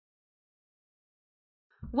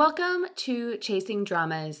Welcome to Chasing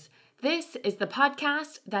Dramas. This is the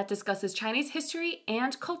podcast that discusses Chinese history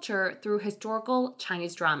and culture through historical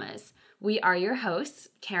Chinese dramas. We are your hosts,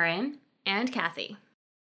 Karen and Kathy.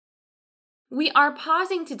 We are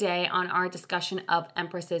pausing today on our discussion of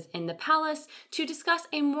Empresses in the Palace to discuss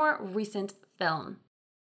a more recent film,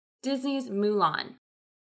 Disney's Mulan.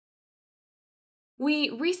 We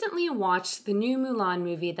recently watched the new Mulan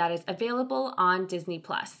movie that is available on Disney+.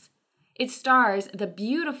 It stars the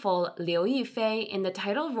beautiful Liu Yifei in the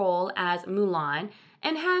title role as Mulan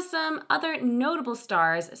and has some other notable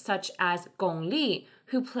stars such as Gong Li,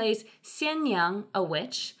 who plays Xian Yang, a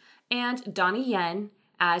witch, and Donnie Yen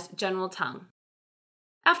as General Tang.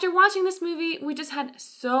 After watching this movie, we just had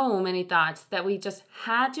so many thoughts that we just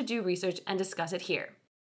had to do research and discuss it here.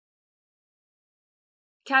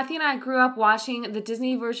 Kathy and I grew up watching the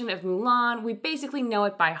Disney version of Mulan. We basically know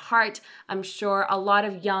it by heart. I'm sure a lot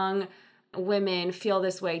of young women feel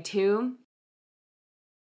this way too.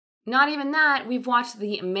 Not even that, we've watched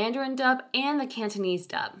the Mandarin dub and the Cantonese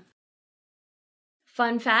dub.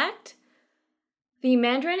 Fun fact, the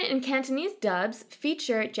Mandarin and Cantonese dubs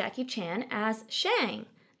feature Jackie Chan as Shang.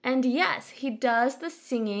 And yes, he does the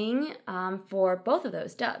singing for both of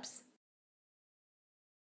those dubs.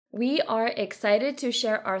 We are excited to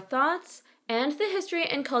share our thoughts and the history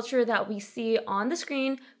and culture that we see on the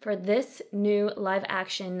screen for this new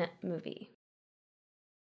live-action movie.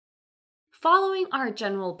 Following our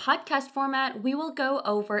general podcast format, we will go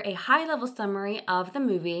over a high-level summary of the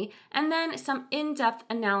movie and then some in-depth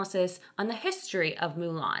analysis on the history of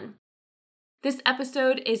Mulan. This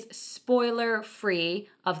episode is spoiler-free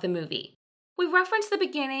of the movie. We reference the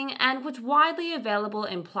beginning and what's widely available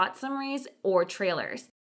in plot summaries or trailers.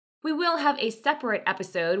 We will have a separate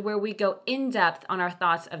episode where we go in-depth on our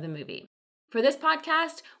thoughts of the movie. For this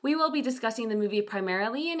podcast, we will be discussing the movie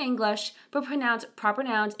primarily in English, but pronounce proper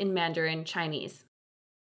nouns in Mandarin Chinese.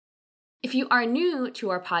 If you are new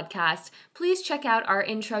to our podcast, please check out our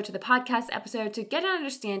intro to the podcast episode to get an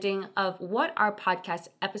understanding of what our podcast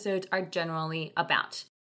episodes are generally about.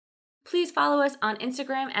 Please follow us on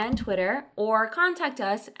Instagram and Twitter, or contact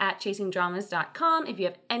us at chasingdramas.com if you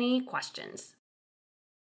have any questions.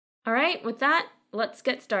 All right, with that, let's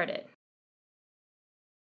get started.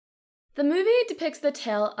 The movie depicts the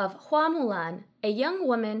tale of Hua Mulan, a young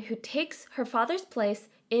woman who takes her father's place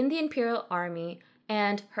in the imperial army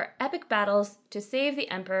and her epic battles to save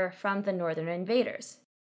the emperor from the northern invaders.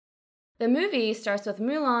 The movie starts with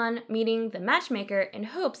Mulan meeting the matchmaker in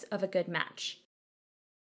hopes of a good match.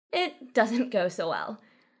 It doesn't go so well.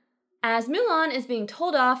 As Mulan is being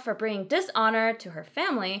told off for bringing dishonor to her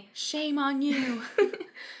family, shame on you!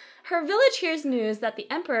 Her village hears news that the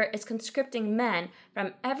emperor is conscripting men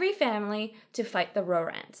from every family to fight the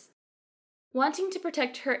Rorans. Wanting to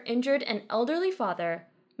protect her injured and elderly father,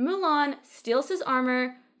 Mulan steals his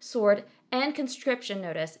armor, sword, and conscription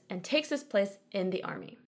notice and takes his place in the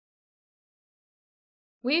army.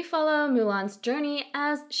 We follow Mulan's journey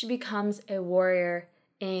as she becomes a warrior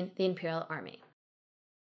in the imperial army.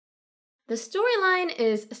 The storyline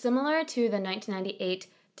is similar to the 1998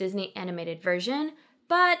 Disney animated version,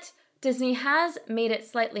 but Disney has made it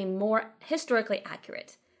slightly more historically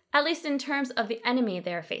accurate, at least in terms of the enemy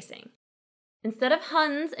they're facing. Instead of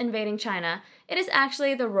Huns invading China, it is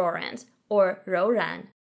actually the Rorans, or Rouran.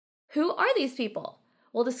 Who are these people?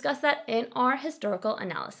 We'll discuss that in our historical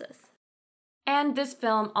analysis. And this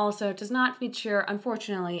film also does not feature,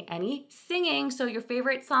 unfortunately, any singing, so your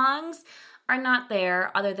favorite songs are not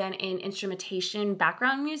there other than in instrumentation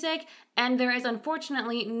background music, and there is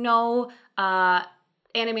unfortunately no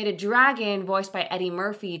animated dragon voiced by Eddie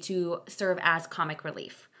Murphy to serve as comic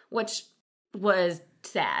relief, which was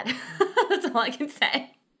sad. That's all I can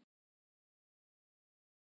say.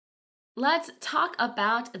 Let's talk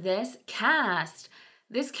about this cast.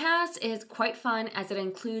 This cast is quite fun as it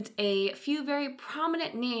includes a few very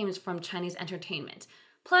prominent names from Chinese entertainment.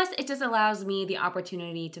 Plus, it just allows me the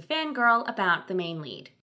opportunity to fangirl about the main lead.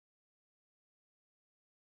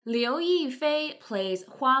 Liu Yifei plays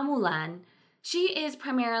Hua Mulan. She is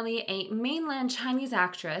primarily a mainland Chinese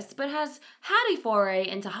actress, but has had a foray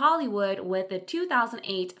into Hollywood with the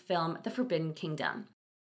 2008 film The Forbidden Kingdom.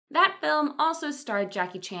 That film also starred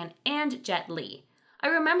Jackie Chan and Jet Li. I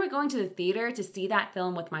remember going to the theater to see that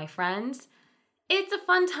film with my friends. It's a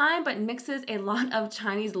fun time, but mixes a lot of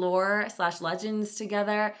Chinese lore/legends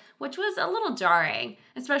together, which was a little jarring,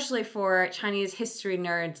 especially for Chinese history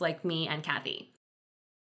nerds like me and Kathy.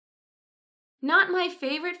 Not my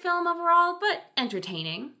favorite film overall, but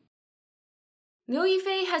entertaining. Liu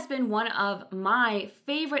Yifei has been one of my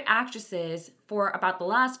favorite actresses for about the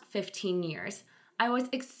last 15 years. I was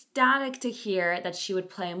ecstatic to hear that she would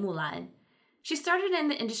play Mulan. She started in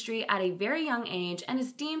the industry at a very young age and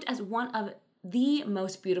is deemed as one of the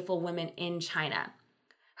most beautiful women in China.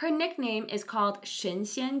 Her nickname is called 神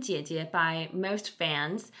仙姐姐 by most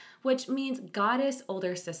fans, which means goddess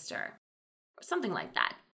older sister, or something like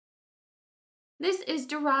that. This is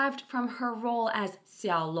derived from her role as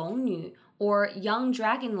小龙女, or young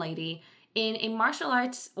dragon lady, in a martial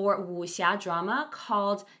arts or wuxia drama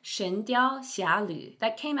called 神雕侠侣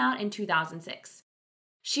that came out in 2006.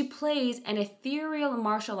 She plays an ethereal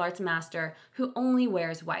martial arts master who only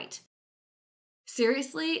wears white.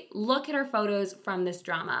 Seriously, look at her photos from this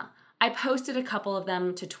drama. I posted a couple of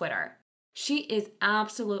them to Twitter. She is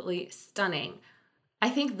absolutely stunning. I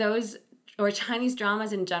think those, or Chinese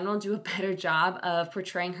dramas in general, do a better job of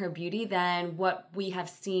portraying her beauty than what we have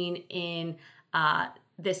seen in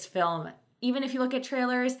this film. Even if you look at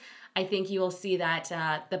trailers, I think you will see that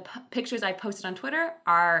the pictures I posted on Twitter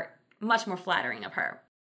are much more flattering of her.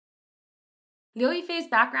 Liu Yifei's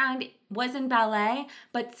background was in ballet,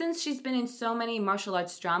 but since she's been in so many martial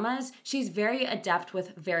arts dramas, she's very adept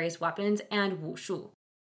with various weapons and wushu.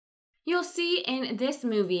 You'll see in this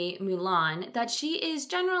movie, Mulan, that she is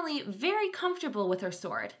generally very comfortable with her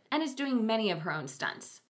sword and is doing many of her own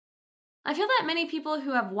stunts. I feel that many people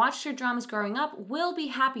who have watched her dramas growing up will be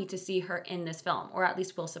happy to see her in this film, or at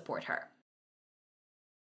least will support her.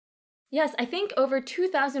 Yes, I think over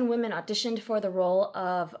 2,000 women auditioned for the role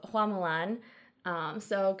of Hua Mulan.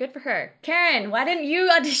 So good for her. Karen, why didn't you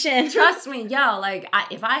audition? Trust me,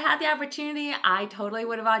 if I had the opportunity, I totally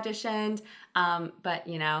would have auditioned. But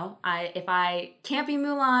if I can't be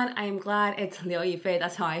Mulan, I am glad it's Liu Yifei.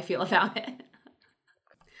 That's how I feel about it.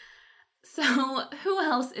 So who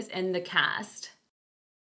else is in the cast?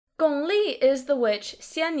 Gong Li is the witch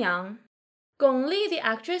Xian Yang. Gong Li, the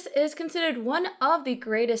actress, is considered one of the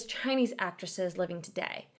greatest Chinese actresses living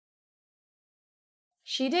today.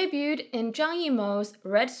 She debuted in Zhang Yimou's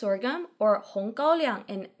Red Sorghum or Hong Gaoliang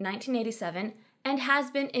in 1987 and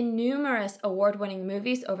has been in numerous award-winning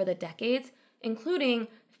movies over the decades, including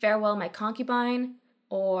Farewell My Concubine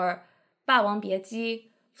or 霸王别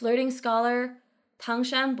姬, Flirting Scholar, 唐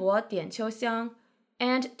山伯点秋香,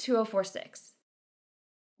 and 2046.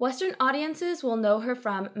 Western audiences will know her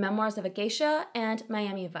from Memoirs of a Geisha and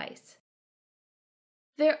Miami Vice.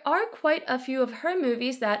 There are quite a few of her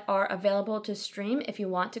movies that are available to stream if you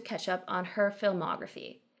want to catch up on her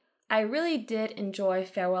filmography. I really did enjoy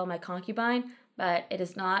Farewell My Concubine, but it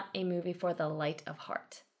is not a movie for the light of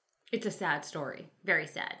heart. It's a sad story. Very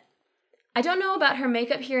sad. I don't know about her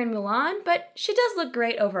makeup here in Mulan, but she does look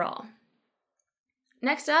great overall.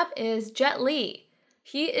 Next up is Jet Li.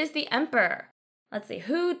 He is the Emperor. Let's see,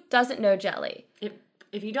 who doesn't know Jet Li?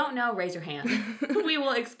 If you don't know, raise your hand. We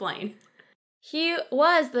will explain. He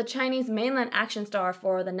was the Chinese mainland action star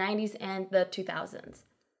for the 90s and the 2000s.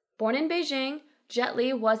 Born in Beijing, Jet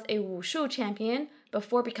Li was a wushu champion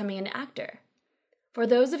before becoming an actor. For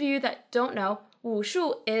those of you that don't know,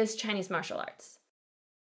 wushu is Chinese martial arts.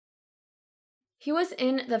 He was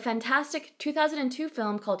in the fantastic 2002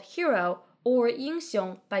 film called Hero or 英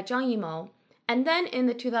雄 by Zhang Yimou, and then in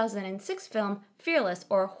the 2006 film Fearless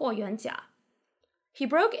or 霍元甲. He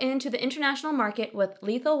broke into the international market with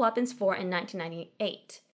Lethal Weapons 4 in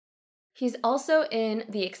 1998. He's also in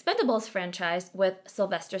the Expendables franchise with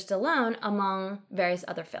Sylvester Stallone, among various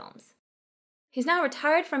other films. He's now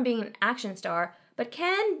retired from being an action star, but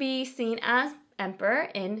can be seen as Emperor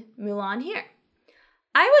in Mulan here.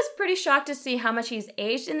 I was pretty shocked to see how much he's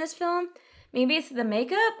aged in this film. Maybe it's the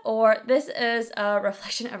makeup, or this is a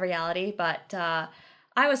reflection of reality, but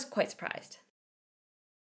I was quite surprised.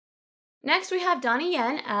 Next, we have Donnie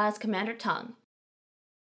Yen as Commander Tang.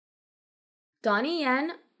 Donnie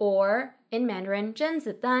Yen, or in Mandarin, Zhen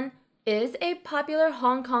Zidan, is a popular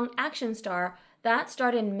Hong Kong action star that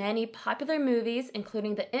starred in many popular movies,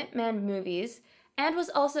 including the Ip Man movies, and was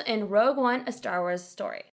also in Rogue One, A Star Wars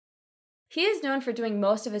Story. He is known for doing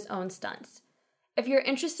most of his own stunts. If you're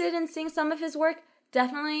interested in seeing some of his work,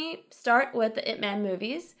 definitely start with the Ip Man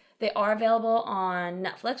movies. They are available on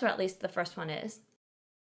Netflix, or at least the first one is.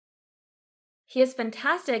 He is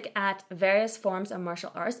fantastic at various forms of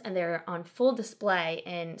martial arts, and they're on full display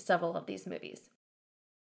in several of these movies.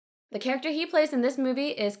 The character he plays in this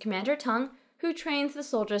movie is Commander Tang, who trains the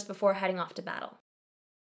soldiers before heading off to battle.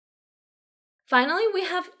 Finally, we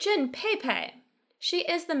have Jin Pei Pei. She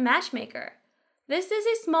is the matchmaker. This is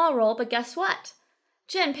a small role, but guess what?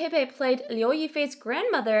 Jin Pei Pei played Liu Yifei's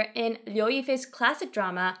grandmother in Liu Yifei's classic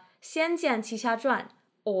drama 仙剑奇侠传,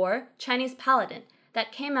 or Chinese Paladin,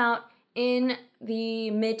 that came out in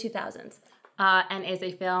the mid-2000s. and is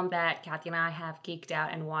a film that Kathy and I have geeked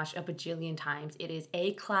out and watched a bajillion times. It is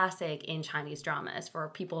a classic in Chinese dramas for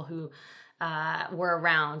people who were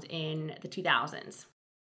around in the 2000s.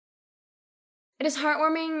 It is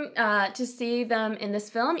heartwarming to see them in this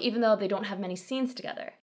film, even though they don't have many scenes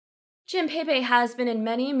together. Jin Pei has been in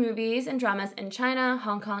many movies and dramas in China,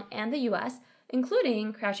 Hong Kong, and the US,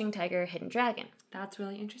 including Crouching Tiger, Hidden Dragon. That's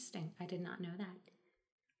really interesting. I did not know that.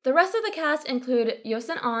 The rest of the cast include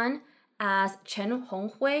Yosen An as Chen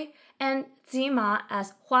Honghui and Zima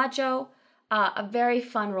as Hua Zhou, a very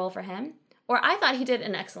fun role for him, or I thought he did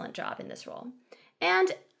an excellent job in this role,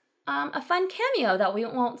 and a fun cameo that we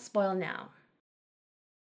won't spoil now.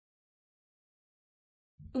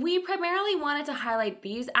 We primarily wanted to highlight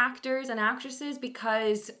these actors and actresses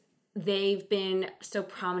because they've been so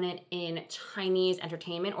prominent in Chinese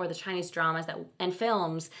entertainment or the Chinese dramas and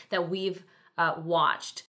films that we've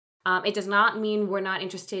watched. It does not mean we're not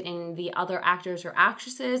interested in the other actors or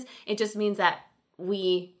actresses. It just means that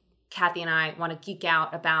we, Kathy and I, want to geek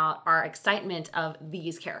out about our excitement of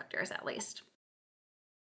these characters at least.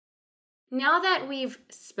 Now that we've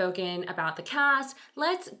spoken about the cast,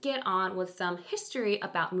 let's get on with some history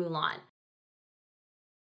about Mulan.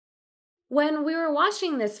 When we were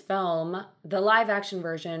watching this film, the live-action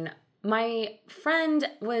version, my friend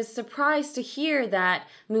was surprised to hear that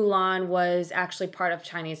Mulan was actually part of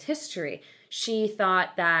Chinese history. She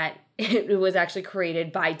thought that it was actually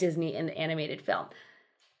created by Disney in the animated film.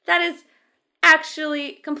 That is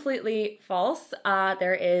actually completely false.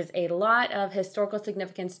 There is a lot of historical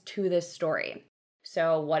significance to this story.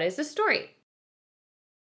 So what is the story?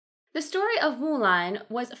 The story of Mulan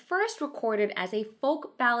was first recorded as a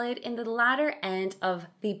folk ballad in the latter end of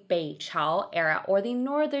the Beiqiao era, or the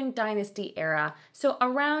Northern Dynasty era, so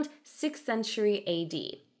around 6th century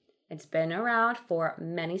AD. It's been around for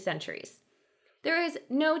many centuries. There is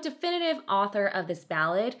no definitive author of this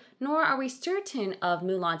ballad, nor are we certain of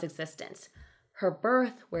Mulan's existence. Her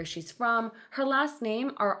birth, where she's from, her last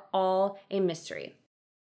name are all a mystery.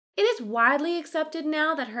 It is widely accepted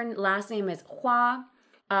now that her last name is Hua,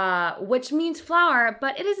 which means flower,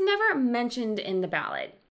 but it is never mentioned in the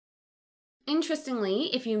ballad. Interestingly,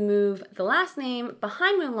 if you move the last name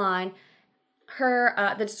behind Mulan,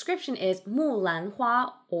 the description is Mulan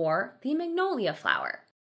Hua, or the magnolia flower.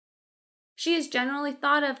 She is generally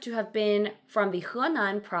thought of to have been from the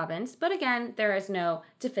Henan province, but again, there is no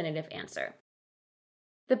definitive answer.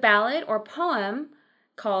 The ballad or poem,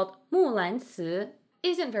 called Mulan Si,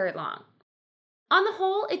 isn't very long. On the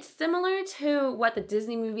whole, it's similar to what the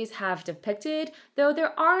Disney movies have depicted, though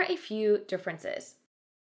there are a few differences.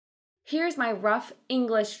 Here's my rough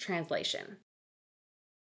English translation.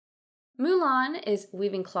 Mulan is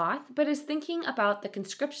weaving cloth, but is thinking about the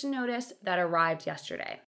conscription notice that arrived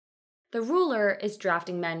yesterday. The ruler is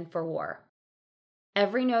drafting men for war.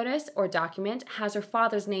 Every notice or document has her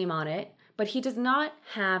father's name on it, but he does not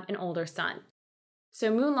have an older son.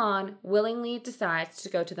 So Mulan willingly decides to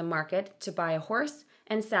go to the market to buy a horse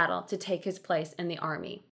and saddle to take his place in the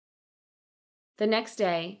army. The next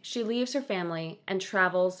day, she leaves her family and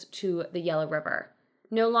travels to the Yellow River,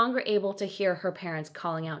 no longer able to hear her parents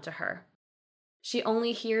calling out to her. She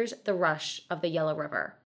only hears the rush of the Yellow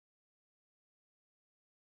River.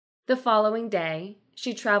 The following day,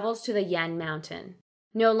 she travels to the Yan Mountain,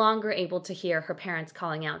 no longer able to hear her parents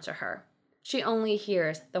calling out to her. She only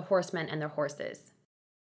hears the horsemen and their horses.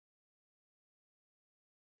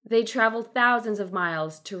 They traveled thousands of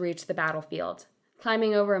miles to reach the battlefield,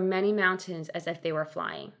 climbing over many mountains as if they were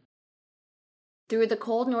flying. Through the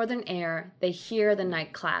cold northern air, they hear the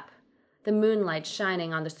night clap, the moonlight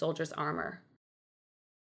shining on the soldiers' armor.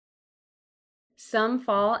 Some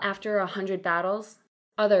fall after 100 battles,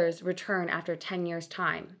 others return after 10 years'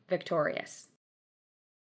 time, victorious.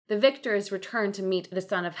 The victors return to meet the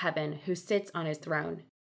Son of Heaven, who sits on his throne.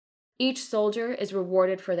 Each soldier is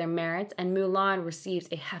rewarded for their merits, and Mulan receives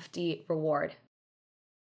a hefty reward.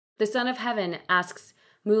 The Son of Heaven asks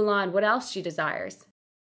Mulan what else she desires.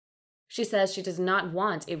 She says she does not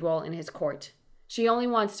want a role in his court. She only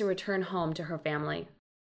wants to return home to her family.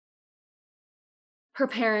 Her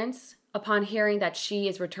parents, upon hearing that she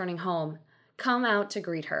is returning home, come out to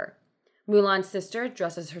greet her. Mulan's sister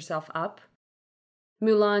dresses herself up.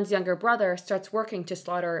 Mulan's younger brother starts working to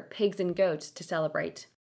slaughter pigs and goats to celebrate.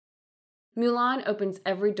 Mulan opens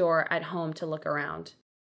every door at home to look around.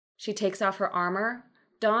 She takes off her armor,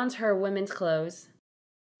 dons her women's clothes.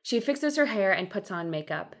 She fixes her hair and puts on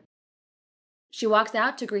makeup. She walks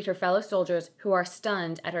out to greet her fellow soldiers who are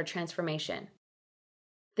stunned at her transformation.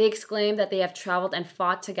 They exclaim that they have traveled and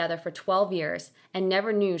fought together for 12 years and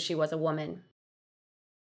never knew she was a woman.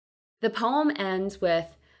 The poem ends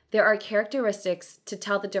with, There are characteristics to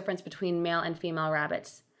tell the difference between male and female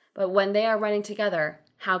rabbits, but when they are running together,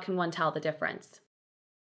 how can one tell the difference?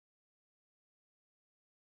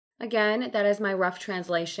 Again, that is my rough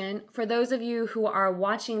translation. For those of you who are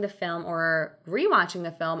watching the film or rewatching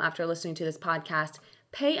the film after listening to this podcast,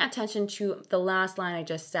 pay attention to the last line I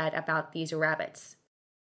just said about these rabbits.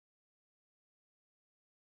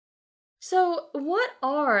 So, what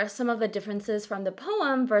are some of the differences from the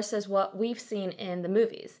poem versus what we've seen in the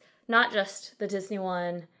movies? Not just the Disney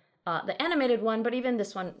one, the animated one, but even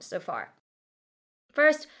this one so far.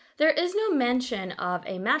 First, there is no mention of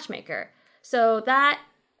a matchmaker, so that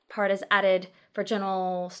part is added for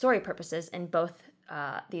general story purposes in both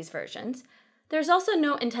these versions. There's also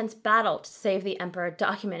no intense battle to save the emperor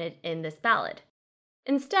documented in this ballad.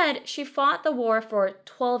 Instead, she fought the war for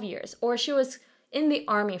 12 years, or she was in the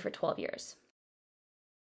army for 12 years.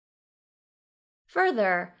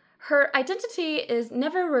 Further, her identity is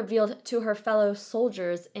never revealed to her fellow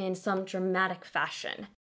soldiers in some dramatic fashion.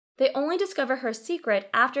 They only discover her secret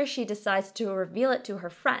after she decides to reveal it to her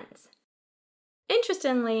friends.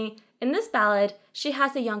 Interestingly, in this ballad, she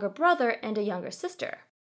has a younger brother and a younger sister.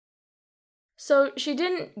 So she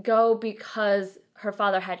didn't go because her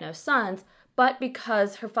father had no sons, but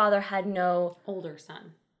because her father had no Older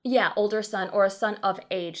son. Yeah, older son or a son of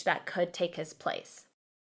age that could take his place.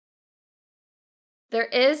 There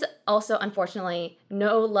is also, unfortunately,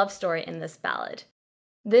 no love story in this ballad.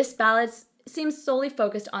 This ballad seems solely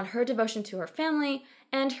focused on her devotion to her family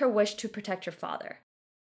and her wish to protect her father.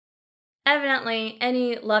 Evidently,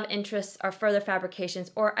 any love interests are further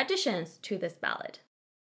fabrications or additions to this ballad.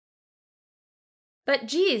 But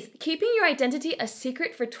geez, keeping your identity a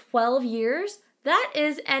secret for 12 years? That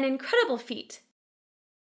is an incredible feat.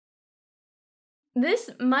 This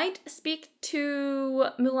might speak to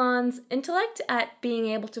Mulan's intellect at being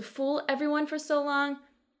able to fool everyone for so long,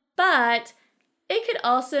 but it could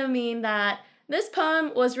also mean that this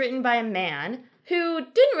poem was written by a man who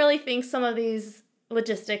didn't really think some of these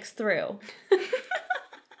logistics through.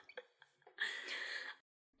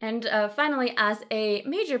 And finally, as a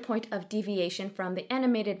major point of deviation from the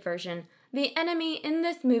animated version, the enemy in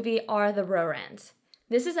this movie are the Rorans.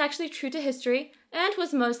 This is actually true to history and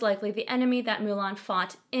was most likely the enemy that Mulan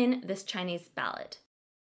fought in this Chinese ballad.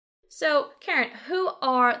 So, Karen, who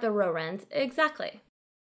are the Rorans exactly?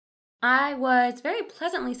 I was very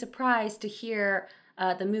pleasantly surprised to hear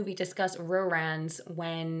the movie discuss Rorans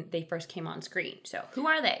when they first came on screen. So, who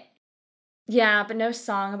are they? Yeah, but no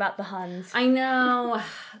song about the Huns. I know.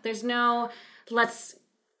 There's no, let's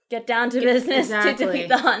get down to business to defeat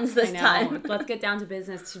the Huns this time. Let's get down to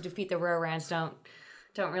business to defeat the Rorans.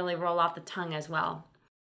 Don't really roll off the tongue as well.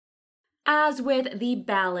 As with the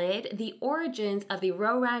ballad, the origins of the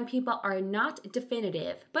Roran people are not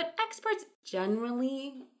definitive, but experts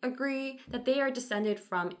generally agree that they are descended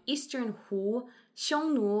from Eastern Hu,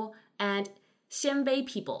 Xiongnu, and Xianbei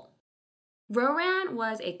people. Roran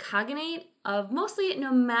was a cognate of mostly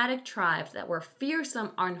nomadic tribes that were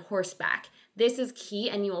fearsome on horseback. This is key,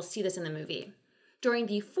 and you will see this in the movie. During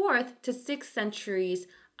the 4th to 6th centuries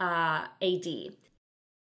AD,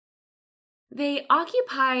 they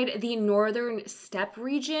occupied the northern steppe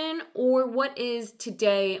region, or what is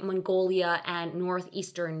today Mongolia and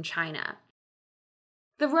northeastern China.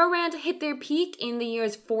 The Rorans hit their peak in the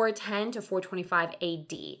years 410 to 425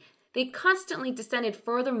 AD. They constantly descended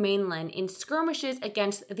further mainland in skirmishes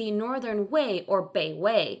against the Northern Wei or Bei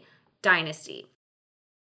Wei dynasty.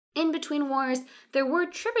 In between wars, there were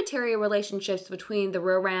tributary relationships between the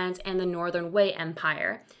Rorans and the Northern Wei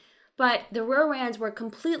Empire, but the Rorans were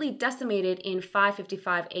completely decimated in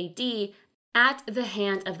 555 AD at the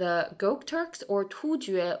hands of the Gökturks or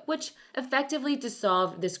Tujue, which effectively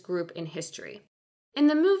dissolved this group in history. In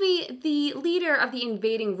the movie, the leader of the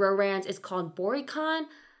invading Rorans is called Borikhan.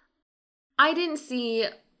 I didn't see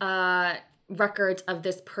records of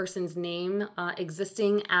this person's name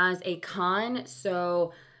existing as a Khan,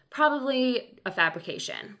 so probably a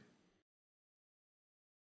fabrication.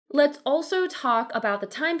 Let's also talk about the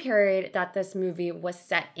time period that this movie was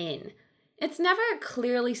set in. It's never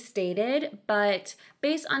clearly stated, but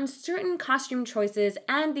based on certain costume choices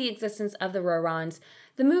and the existence of the Rorans,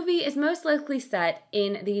 the movie is most likely set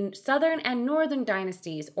in the southern and northern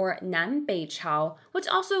dynasties, or Nanbei Chao, which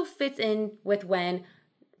also fits in with when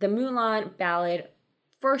the Mulan ballad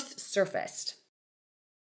first surfaced.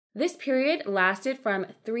 This period lasted from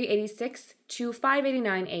 386 to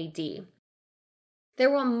 589 AD. There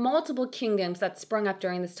were multiple kingdoms that sprung up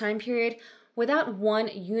during this time period without one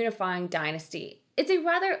unifying dynasty. It's a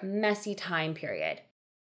rather messy time period.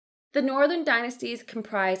 The northern dynasties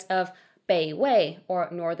comprise of Bei Wei, or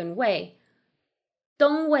Northern Wei.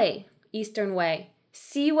 东魏, Eastern Way,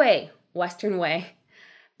 西魏, Western Way,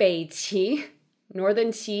 北齐, Northern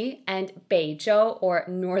Qi, and 北周, or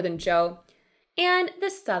Northern Zhou, and the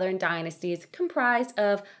southern dynasties comprised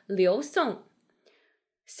of Liu Song,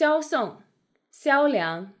 Xiao Song, Xiao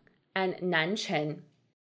Liang, and Nan Chen.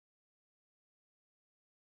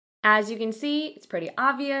 As you can see, it's pretty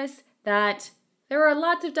obvious that there are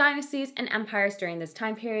lots of dynasties and empires during this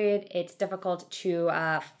time period. It's difficult to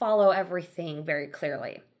follow everything very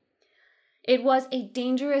clearly. It was a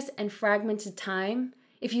dangerous and fragmented time.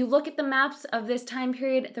 If you look at the maps of this time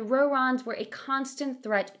period, the Rourons were a constant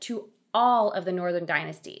threat to all of the northern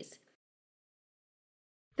dynasties.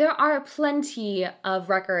 There are plenty of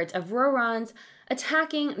records of Rourons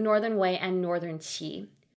attacking Northern Wei and Northern Qi.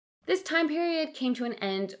 This time period came to an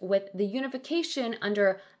end with the unification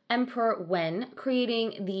under Emperor Wen,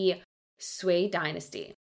 creating the Sui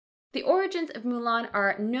dynasty. The origins of Mulan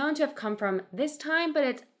are known to have come from this time, but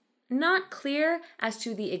it's not clear as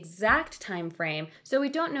to the exact time frame, so we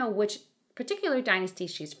don't know which particular dynasty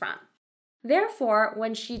she's from. Therefore,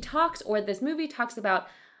 when she talks, or this movie talks about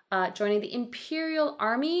joining the Imperial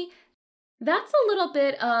Army, that's a little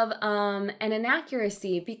bit of an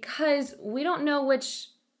inaccuracy because we don't know which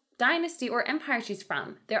dynasty or empire she's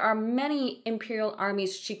from. There are many imperial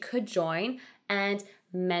armies she could join and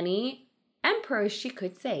many emperors she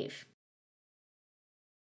could save.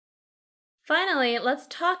 Finally, let's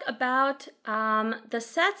talk about the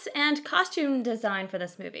sets and costume design for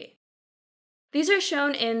this movie. These are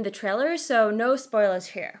shown in the trailer, so no spoilers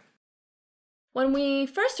here. When we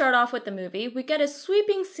first start off with the movie, we get a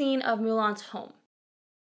sweeping scene of Mulan's home.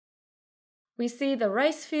 We see the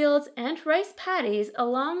rice fields and rice paddies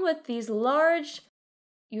along with these large,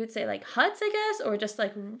 you would say like huts, I guess, or just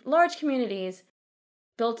like large communities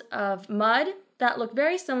built of mud that look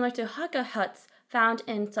very similar to Hakka huts found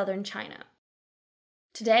in southern China.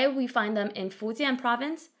 Today, we find them in Fujian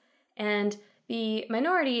province, and the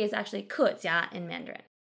minority is actually Kejia in Mandarin.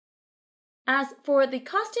 As for the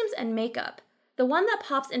costumes and makeup, the one that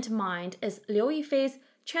pops into mind is Liu Yifei's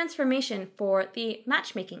transformation for the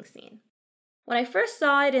matchmaking scene. When I first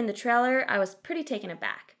saw it in the trailer, I was pretty taken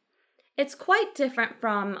aback. It's quite different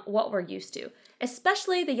from what we're used to,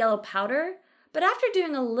 especially the yellow powder, but after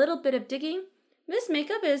doing a little bit of digging, this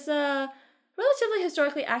makeup is relatively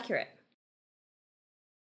historically accurate.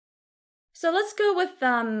 So let's go with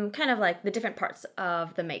kind of like the different parts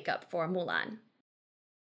of the makeup for Mulan.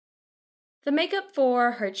 The makeup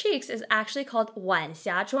for her cheeks is actually called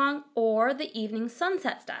Wanxia Zhuang, or the evening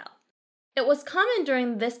sunset style. It was common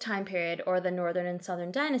during this time period, or the Northern and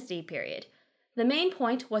Southern Dynasty period. The main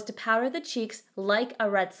point was to powder the cheeks like a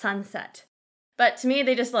red sunset. But to me,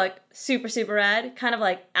 they just look super, super red, kind of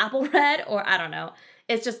like apple red, or I don't know.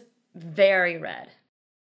 It's just very red.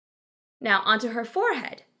 Now, onto her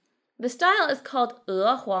forehead. The style is called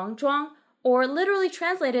鹅黄妆, or literally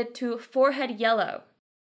translated to forehead yellow.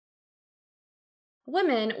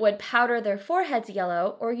 Women would powder their foreheads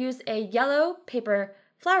yellow or use a yellow paper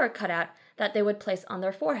flower cutout that they would place on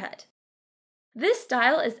their forehead. This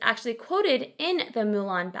style is actually quoted in the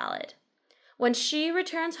Mulan ballad. When she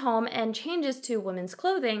returns home and changes to women's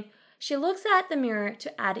clothing, she looks at the mirror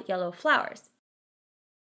to add yellow flowers.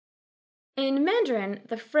 In Mandarin,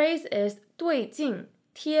 the phrase is 对镜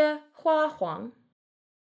贴花黄.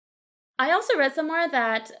 I also read somewhere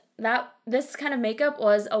that this kind of makeup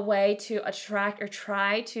was a way to attract or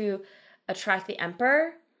try to attract the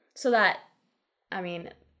emperor, so that, I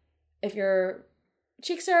mean, if your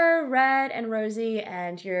cheeks are red and rosy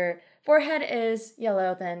and your forehead is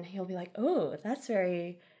yellow, then he'll be like, oh, that's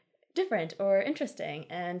very different or interesting,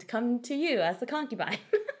 and come to you as the concubine.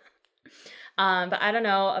 But I don't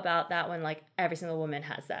know about that one, like every single woman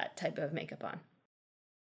has that type of makeup on.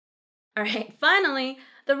 All right, finally,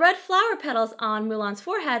 the red flower petals on Mulan's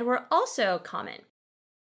forehead were also common.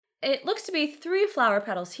 It looks to be 3 flower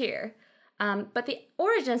petals here, but the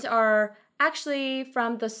origins are actually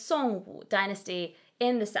from the Songwu dynasty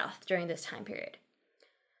in the south during this time period.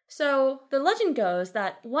 So the legend goes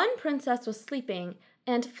that one princess was sleeping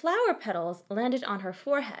and flower petals landed on her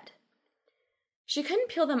forehead. She couldn't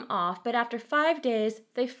peel them off, but after 5 days,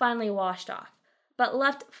 they finally washed off, but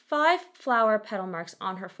left 5 flower petal marks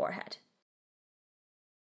on her forehead.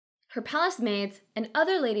 Her palace maids and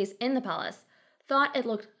other ladies in the palace thought it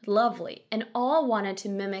looked lovely and all wanted to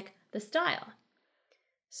mimic the style.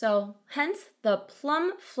 So, hence, the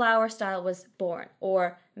plum flower style was born,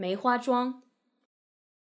 or 梅花妆.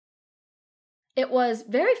 It was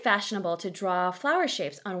very fashionable to draw flower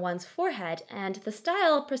shapes on one's forehead, and the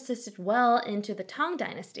style persisted well into the Tang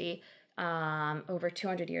Dynasty over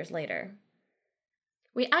 200 years later.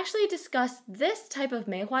 We actually discussed this type of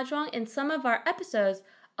梅花妆 in some of our episodes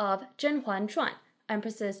of 甄嬛传,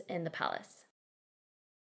 Empresses in the Palace.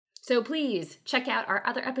 So please check out our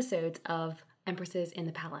other episodes of Empresses in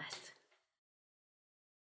the Palace.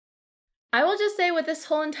 I will just say with this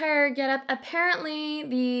whole entire getup, apparently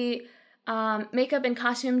the makeup and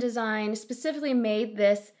costume design specifically made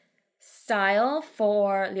this style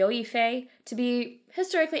for Liu Yifei to be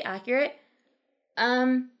historically accurate.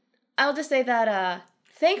 I'll just say that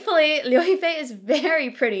thankfully Liu Yifei is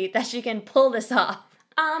very pretty that she can pull this off.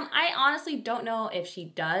 I honestly don't know if she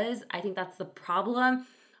does. I think that's the problem.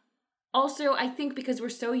 Also, I think because we're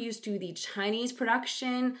so used to the Chinese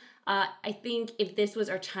production, I think if this was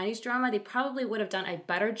our Chinese drama, they probably would have done a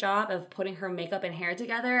better job of putting her makeup and hair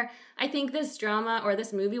together. I think this drama or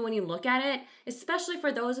this movie, when you look at it, especially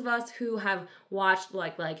for those of us who have watched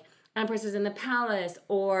like Empresses in the Palace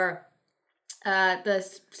or the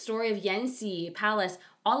story of Yanxi Palace,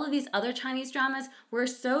 all of these other Chinese dramas, we're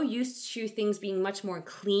so used to things being much more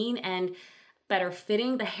clean and better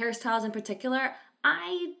fitting, the hairstyles in particular.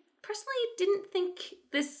 I personally didn't think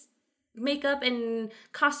this makeup and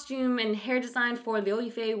costume and hair design for Liu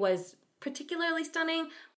Yifei was particularly stunning,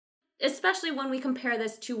 especially when we compare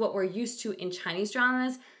this to what we're used to in Chinese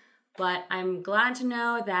dramas. But I'm glad to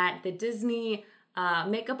know that the Disney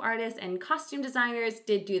makeup artists and costume designers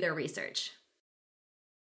did do their research.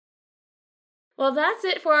 Well, that's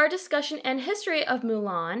it for our discussion and history of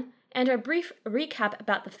Mulan and our brief recap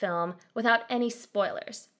about the film without any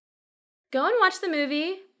spoilers. Go and watch the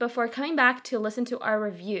movie before coming back to listen to our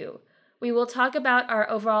review. We will talk about our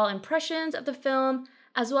overall impressions of the film,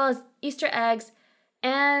 as well as Easter eggs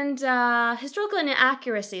and historical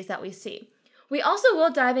inaccuracies that we see. We also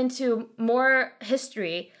will dive into more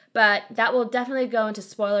history, but that will definitely go into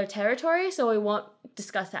spoiler territory, so we won't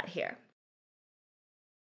discuss that here.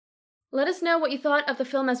 Let us know what you thought of the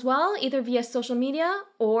film as well, either via social media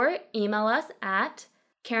or email us at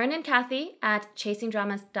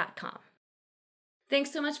KarenandKathy@chasingdramas.com.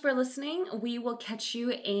 Thanks so much for listening. We will catch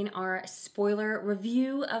you in our spoiler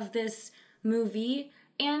review of this movie.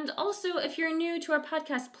 And also, if you're new to our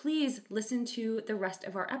podcast, please listen to the rest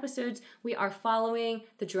of our episodes. We are following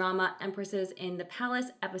the drama Empresses in the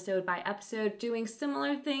Palace episode by episode, doing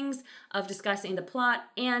similar things of discussing the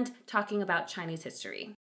plot and talking about Chinese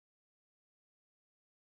history.